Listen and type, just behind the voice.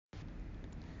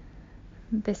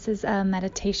This is a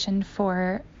meditation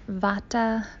for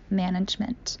Vata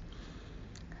management.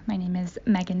 My name is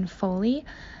Meghan Foley,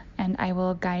 and I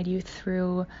will guide you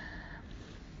through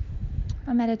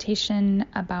a meditation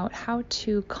about how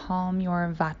to calm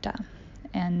your Vata.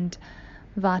 And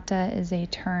Vata is a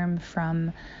term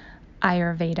from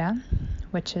Ayurveda,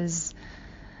 which is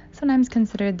sometimes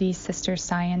considered the sister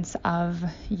science of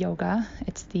yoga.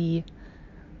 It's the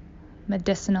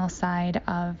medicinal side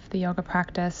of the yoga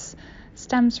practice,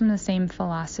 stems from the same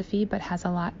philosophy, but has a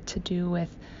lot to do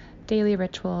with daily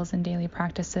rituals and daily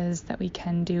practices that we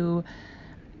can do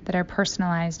that are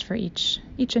personalized for each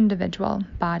individual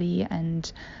body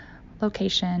and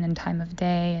location and time of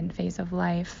day and phase of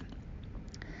life.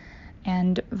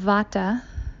 And Vata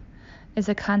is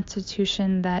a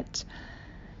constitution that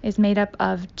is made up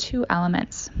of two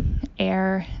elements,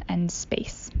 air and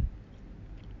space.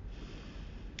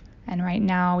 And right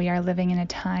now we are living in a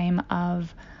time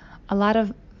of a lot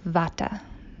of Vata.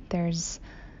 There's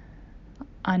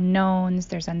unknowns,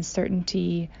 there's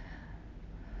uncertainty,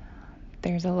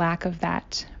 there's a lack of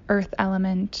that earth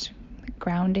element,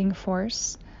 grounding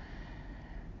force.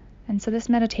 And so this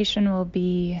meditation will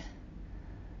be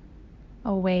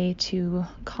a way to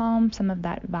calm some of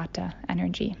that Vata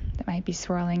energy that might be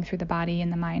swirling through the body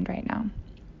and the mind right now.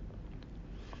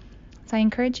 So I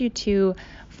encourage you to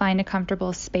find a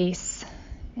comfortable space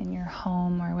in your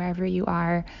home or wherever you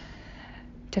are,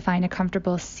 to find a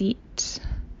comfortable seat,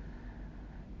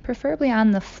 preferably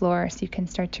on the floor, so you can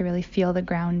start to really feel the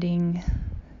grounding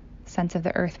sense of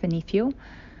the earth beneath you.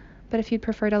 But if you'd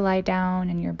prefer to lie down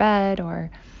in your bed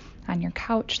or on your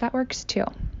couch, that works too.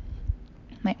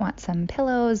 You might want some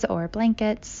pillows or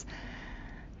blankets,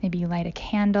 maybe light a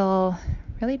candle.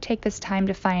 Really take this time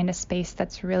to find a space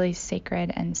that's really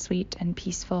sacred and sweet and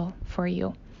peaceful for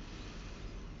you.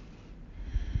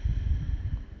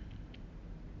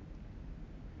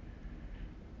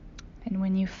 And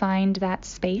when you find that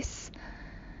space,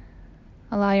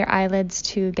 allow your eyelids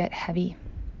to get heavy.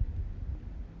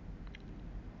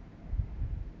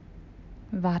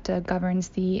 Vata governs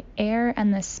the air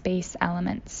and the space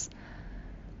elements.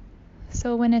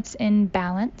 So when it's in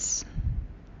balance,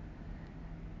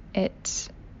 it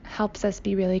helps us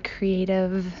be really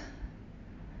creative,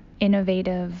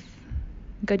 innovative,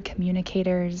 good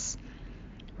communicators.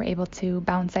 We're able to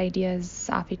bounce ideas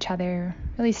off each other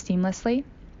really seamlessly.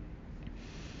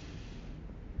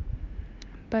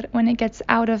 But when it gets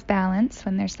out of balance,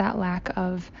 when there's that lack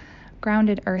of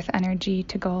grounded earth energy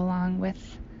to go along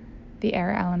with the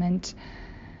air element,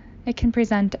 it can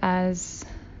present as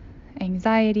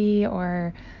anxiety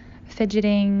or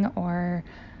fidgeting or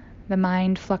the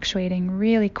mind fluctuating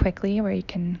really quickly, where you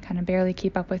can kind of barely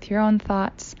keep up with your own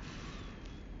thoughts.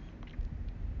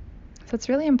 So it's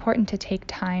really important to take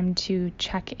time to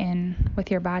check in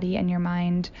with your body and your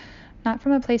mind, not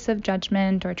from a place of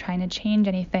judgment or trying to change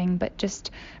anything, but just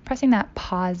pressing that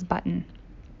pause button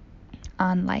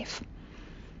on life.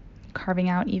 Carving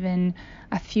out even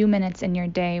a few minutes in your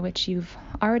day, which you've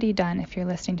already done if you're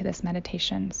listening to this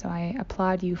meditation. So I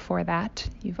applaud you for that.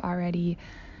 You've already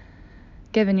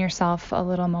given yourself a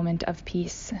little moment of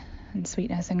peace and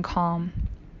sweetness and calm.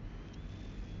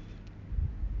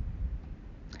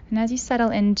 And as you settle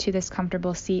into this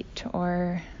comfortable seat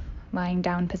or lying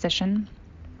down position,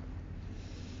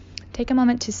 take a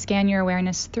moment to scan your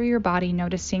awareness through your body,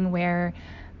 noticing where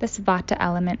this Vata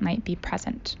element might be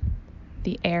present.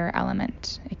 The air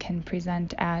element. It can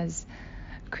present as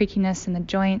creakiness in the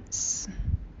joints,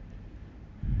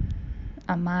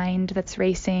 a mind that's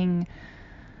racing,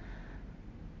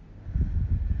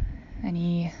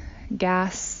 any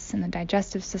gas in the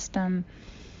digestive system,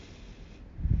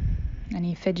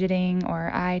 any fidgeting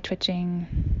or eye twitching.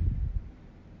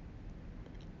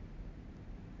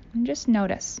 And just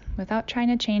notice, without trying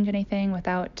to change anything,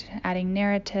 without adding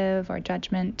narrative or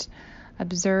judgment.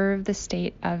 Observe the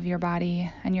state of your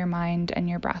body and your mind and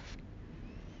your breath.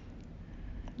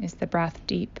 Is the breath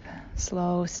deep,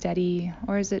 slow, steady,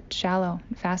 or is it shallow,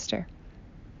 faster?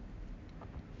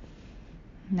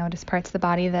 Notice parts of the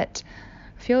body that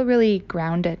feel really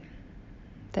grounded,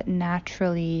 that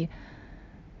naturally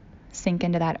sink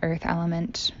into that earth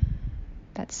element,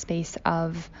 that space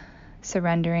of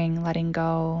surrendering, letting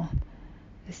go,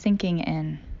 sinking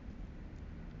in.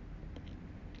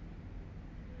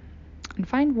 And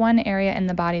find one area in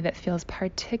the body that feels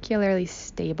particularly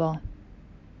stable,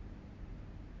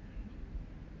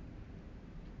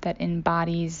 that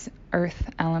embodies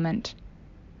earth element.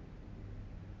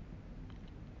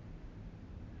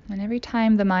 And every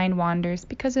time the mind wanders,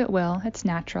 because it will, it's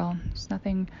natural, there's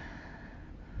nothing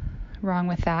wrong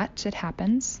with that, it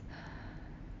happens.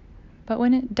 But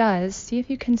when it does, see if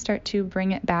you can start to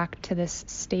bring it back to this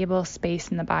stable space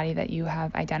in the body that you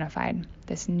have identified,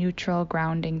 this neutral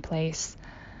grounding place.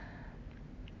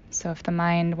 So if the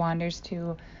mind wanders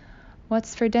to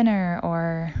what's for dinner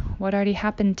or what already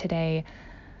happened today,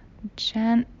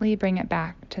 gently bring it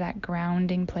back to that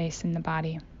grounding place in the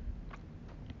body.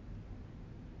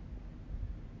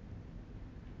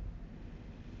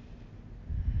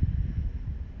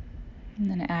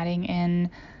 And then adding in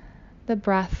the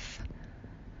breath,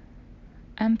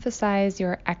 emphasize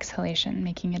your exhalation,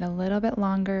 making it a little bit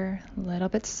longer, a little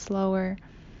bit slower.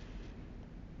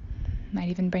 Might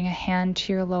even bring a hand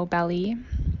to your low belly.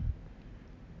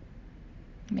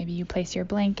 Maybe you place your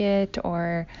blanket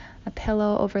or a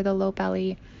pillow over the low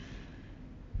belly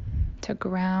to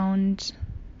ground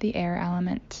the air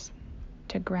element,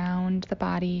 to ground the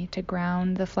body, to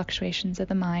ground the fluctuations of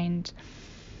the mind,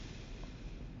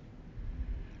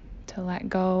 to let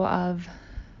go of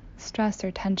stress or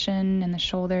tension in the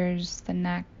shoulders, the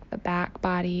neck, the back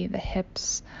body, the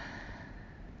hips,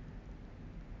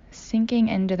 sinking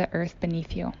into the earth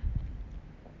beneath you.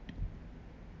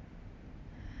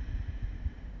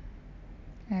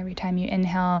 Every time you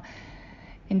inhale,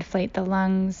 inflate the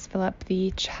lungs, fill up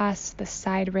the chest, the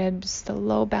side ribs, the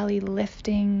low belly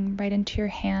lifting right into your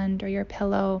hand or your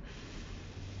pillow.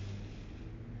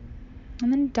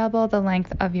 And then double the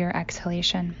length of your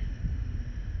exhalation.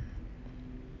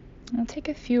 We'll take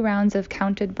a few rounds of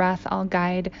counted breath. I'll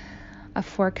guide a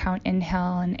 4-count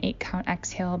inhale and 8-count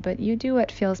exhale, but you do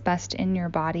what feels best in your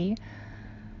body.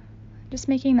 Just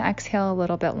making the exhale a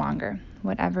little bit longer,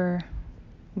 whatever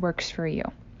works for you.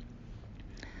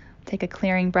 Take a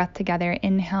clearing breath together.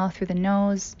 Inhale through the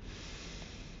nose,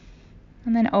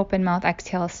 and then open mouth,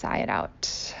 exhale, sigh it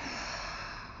out.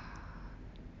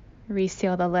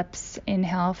 Reseal the lips.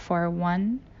 Inhale for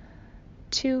 1,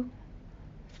 2,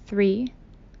 3,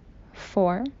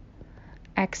 4.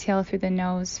 Exhale through the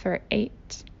nose for 8,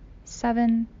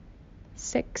 7,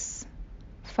 6,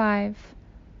 5,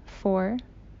 4,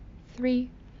 3,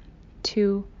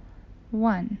 2,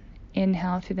 1.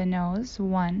 Inhale through the nose.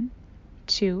 1,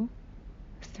 2,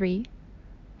 3,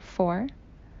 4.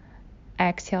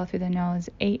 Exhale through the nose.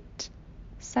 8,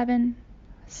 7,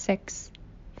 6,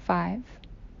 5,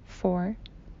 4,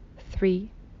 3,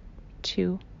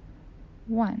 2,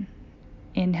 1.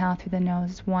 Inhale through the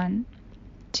nose. 1,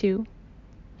 2,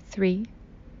 3,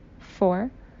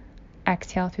 4.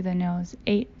 Exhale through the nose.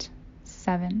 8,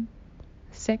 7,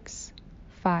 6,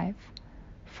 5,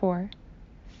 4,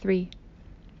 3,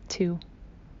 2,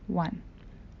 1.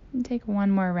 And take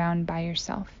one more round by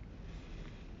yourself.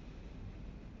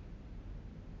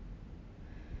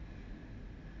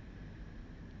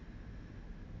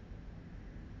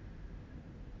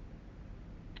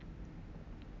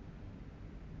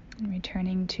 And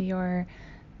returning to your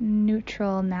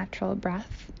neutral, natural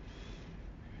breath.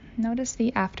 Notice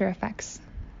the after effects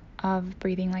of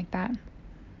breathing like that,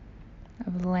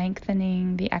 of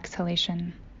lengthening the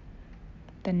exhalation,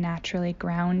 the naturally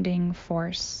grounding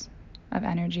force of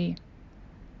energy,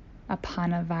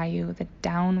 apana vayu, the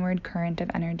downward current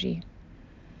of energy.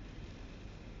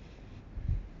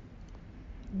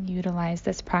 Utilize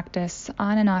this practice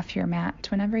on and off your mat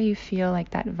whenever you feel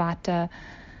like that Vata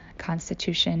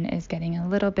constitution is getting a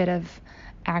little bit of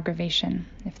aggravation.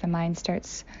 If the mind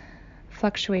starts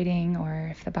fluctuating, or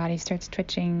if the body starts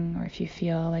twitching, or if you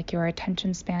feel like your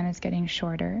attention span is getting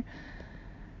shorter,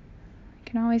 you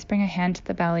can always bring a hand to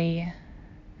the belly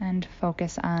and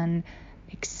focus on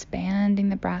expanding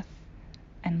the breath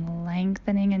and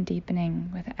lengthening and deepening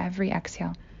with every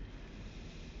exhale.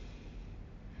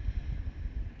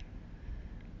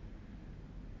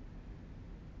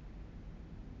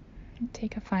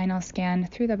 Take a final scan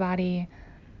through the body,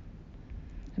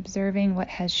 observing what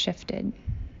has shifted,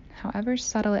 however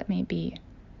subtle it may be.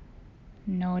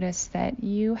 Notice that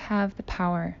you have the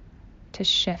power to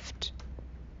shift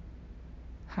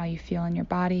how you feel in your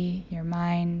body, your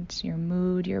mind, your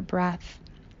mood, your breath.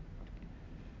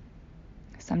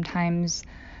 Sometimes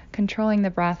controlling the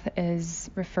breath is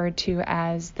referred to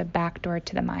as the back door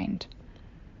to the mind.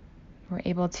 We're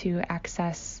able to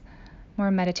access more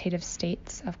meditative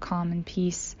states of calm and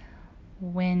peace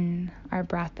when our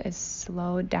breath is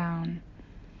slowed down.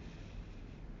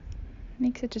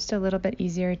 Makes it just a little bit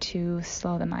easier to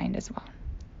slow the mind as well.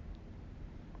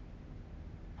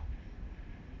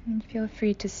 And feel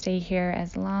free to stay here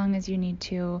as long as you need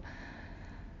to,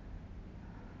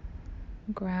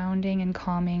 grounding and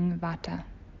calming Vata.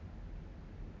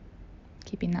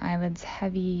 Keeping the eyelids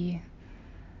heavy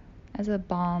as a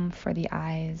balm for the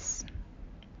eyes.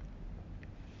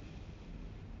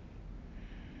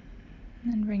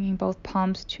 And bringing both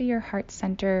palms to your heart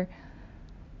center,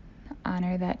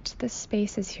 honor that this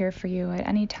space is here for you at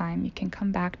any time. You can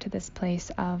come back to this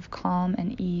place of calm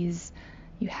and ease.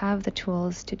 You have the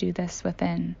tools to do this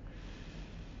within,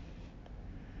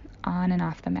 on and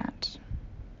off the mat.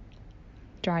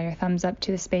 Draw your thumbs up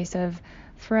to the space of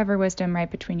forever wisdom right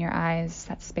between your eyes,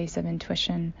 that space of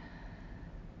intuition.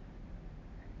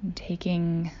 And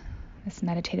taking this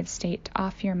meditative state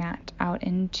off your mat out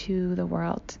into the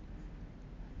world.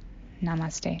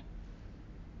 Namaste.